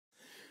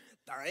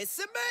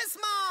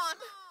SMS-MAN!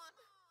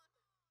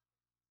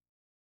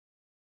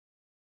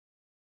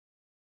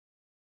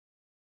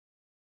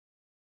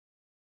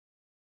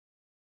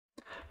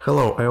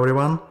 Hello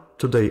everyone,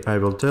 today I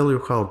will tell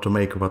you how to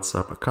make a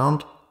WhatsApp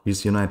account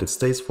with United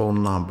States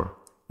phone number.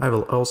 I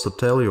will also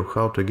tell you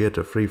how to get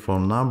a free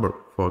phone number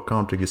for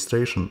account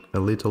registration a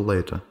little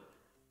later.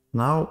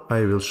 Now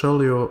I will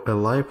show you a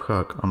life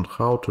hack on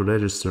how to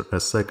register a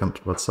second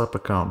WhatsApp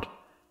account.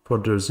 For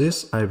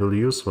this I will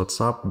use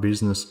WhatsApp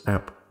Business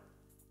app.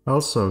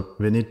 Also,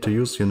 we need to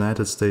use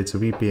United States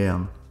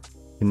VPN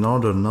in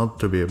order not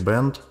to be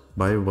banned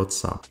by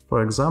WhatsApp.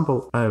 For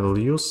example, I will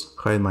use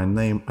Hide My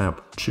Name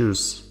app.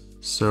 Choose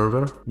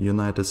server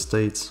United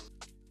States.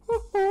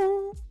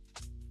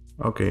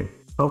 Okay,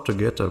 how to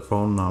get a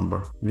phone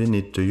number? We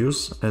need to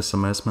use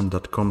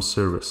SMS-MAN.com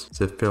service.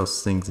 The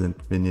first thing that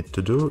we need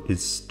to do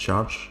is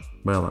charge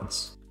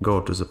balance.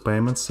 Go to the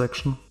payment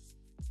section.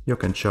 You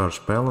can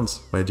charge balance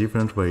by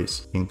different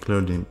ways,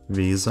 including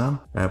Visa,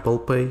 Apple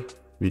Pay,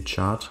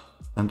 WeChat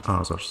and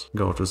others.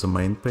 Go to the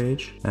main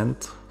page and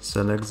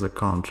select the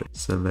country.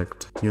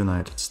 Select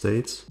United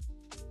States.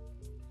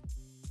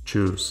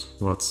 Choose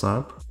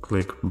WhatsApp.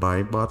 Click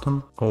Buy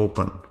button.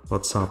 Open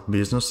WhatsApp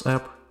Business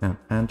app and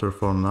enter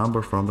phone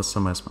number from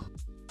SMS-MAN.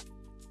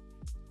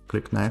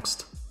 Click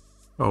Next.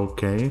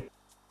 OK.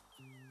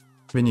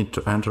 We need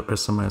to enter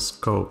SMS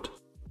code.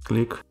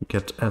 Click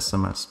Get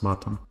SMS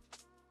button.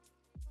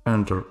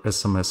 Enter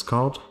SMS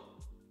code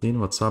in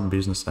WhatsApp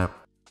Business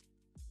app.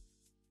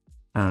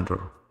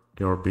 Enter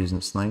your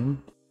business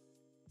name.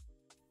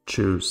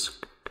 Choose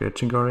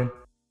category.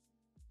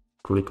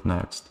 Click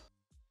Next.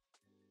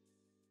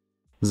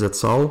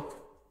 That's all.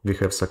 We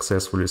have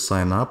successfully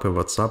signed up a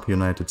WhatsApp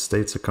United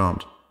States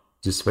account.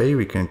 This way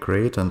we can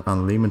create an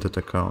unlimited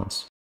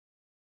accounts.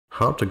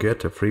 How to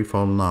get a free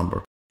phone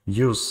number?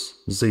 Use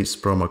this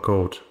promo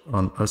code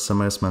on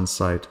SMS-MAN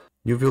site.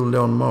 You will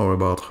learn more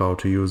about how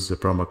to use the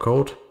promo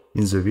code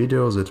in the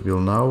video that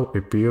will now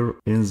appear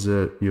in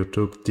the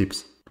YouTube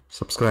tips.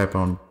 Subscribe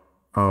on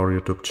our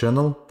YouTube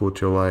channel, put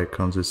your like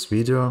on this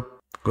video.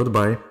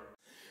 Goodbye.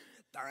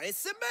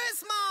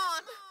 SMS-MAN!